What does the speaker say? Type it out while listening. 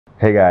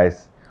Hey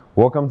guys,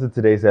 welcome to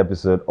today's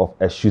episode of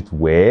A Shoot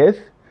With.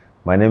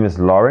 My name is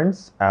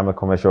Lawrence. I'm a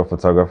commercial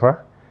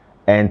photographer,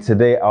 and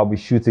today I'll be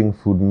shooting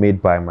food made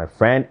by my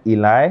friend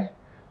Eli.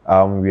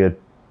 We're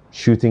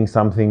shooting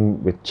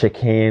something with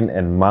chicken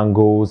and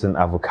mangoes and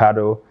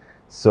avocado.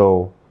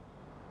 So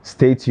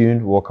stay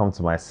tuned. Welcome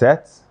to my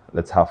set.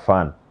 Let's have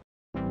fun.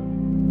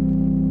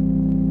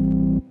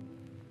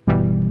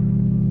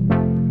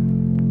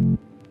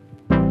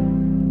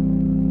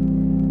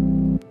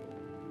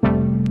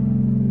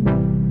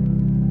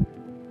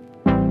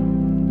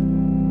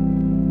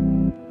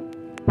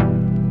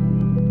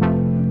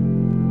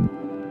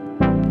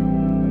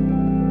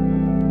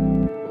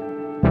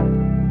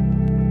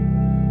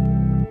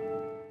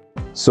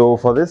 So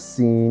for this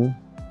scene,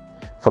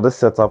 for this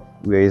setup,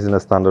 we're using a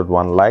standard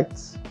one light.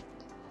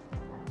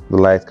 The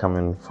light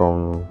coming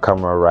from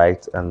camera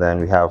right, and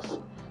then we have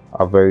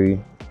a very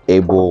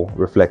able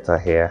reflector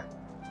here.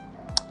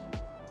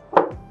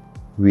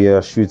 We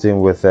are shooting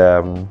with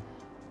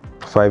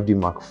 5D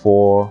Mark IV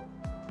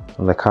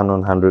on the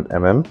Canon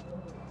 100mm.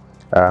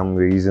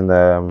 We're using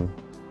the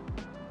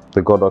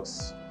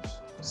Godox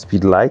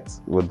speed light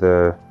with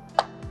the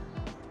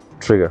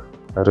trigger.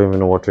 I don't even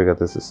know what trigger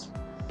this is.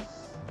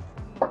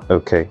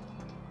 Okay,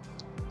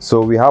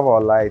 so we have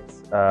our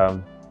lights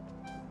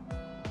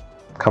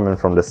coming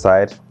from the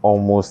side,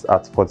 almost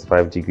at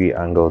 45-degree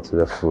angle to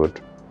the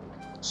food.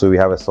 So we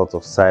have a sort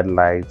of side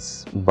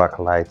lights,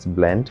 backlight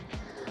blend.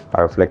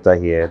 Our reflector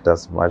here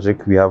does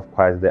magic. We have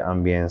quite the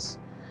ambience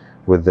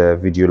with the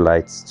video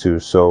lights too.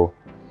 So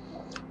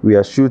we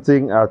are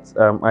shooting at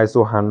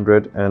ISO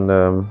 100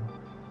 and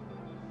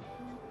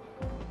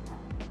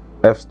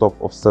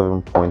f-stop of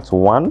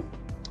 7.1.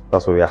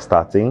 That's where we are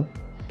starting.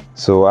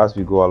 So as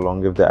we go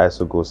along, if the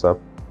ISO goes up,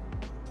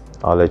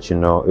 I'll let you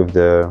know. If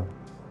the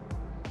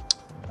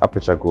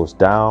aperture goes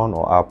down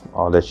or up,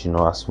 I'll let you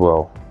know as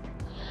well.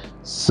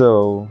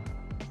 So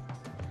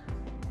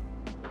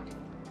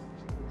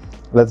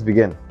let's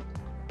begin.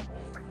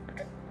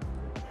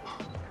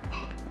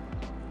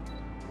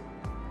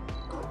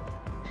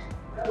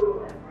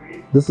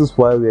 This is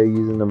why we are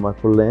using the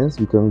macro lens.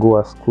 We can go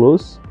as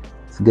close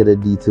to get the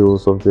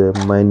details of the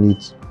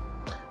minute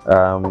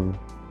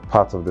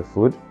part of the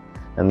food.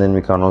 And then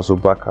we can also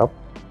back up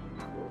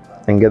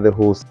and get the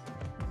whole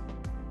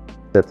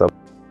setup.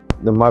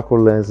 The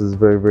macro lens is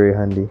very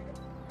handy.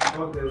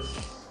 Okay.